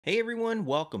Hey everyone,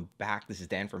 welcome back. This is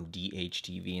Dan from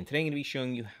DHTV, and today I'm going to be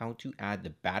showing you how to add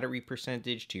the battery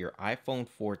percentage to your iPhone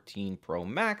 14 Pro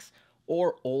Max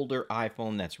or older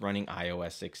iPhone that's running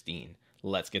iOS 16.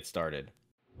 Let's get started.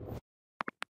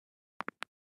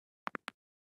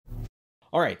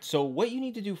 All right, so what you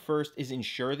need to do first is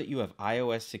ensure that you have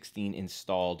iOS 16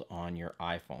 installed on your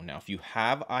iPhone. Now, if you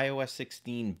have iOS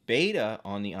 16 beta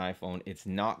on the iPhone, it's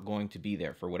not going to be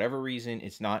there. For whatever reason,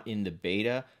 it's not in the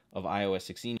beta of iOS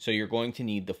 16. So you're going to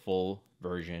need the full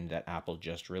version that Apple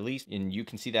just released. And you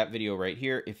can see that video right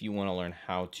here if you want to learn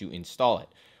how to install it.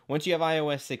 Once you have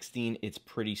iOS 16, it's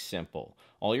pretty simple.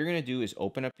 All you're going to do is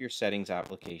open up your settings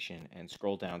application and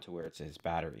scroll down to where it says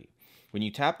battery. When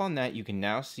you tap on that, you can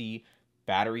now see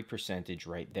battery percentage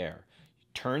right there.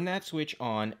 Turn that switch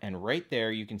on, and right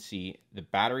there you can see the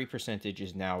battery percentage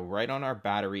is now right on our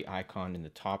battery icon in the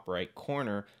top right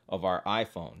corner of our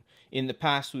iPhone. In the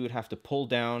past, we would have to pull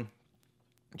down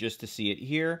just to see it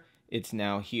here. It's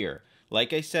now here.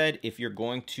 Like I said, if you're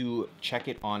going to check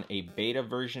it on a beta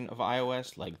version of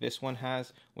iOS like this one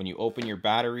has, when you open your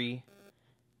battery,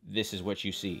 this is what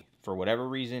you see. For whatever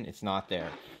reason, it's not there.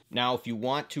 Now, if you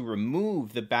want to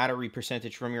remove the battery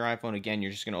percentage from your iPhone, again,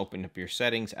 you're just going to open up your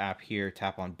settings app here,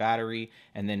 tap on battery,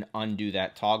 and then undo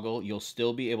that toggle. You'll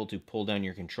still be able to pull down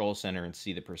your control center and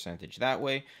see the percentage that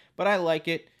way, but I like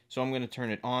it, so I'm going to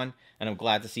turn it on, and I'm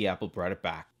glad to see Apple brought it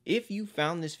back. If you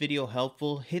found this video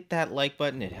helpful, hit that like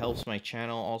button. It helps my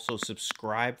channel. Also,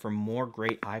 subscribe for more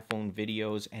great iPhone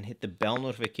videos and hit the bell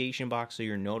notification box so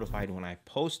you're notified when I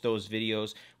post those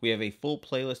videos. We have a full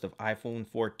playlist of iPhone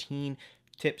 14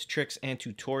 tips, tricks, and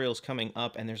tutorials coming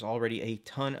up, and there's already a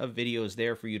ton of videos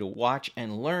there for you to watch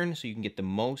and learn so you can get the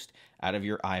most out of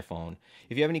your iPhone.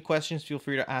 If you have any questions, feel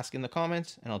free to ask in the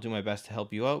comments, and I'll do my best to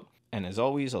help you out. And as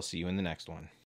always, I'll see you in the next one.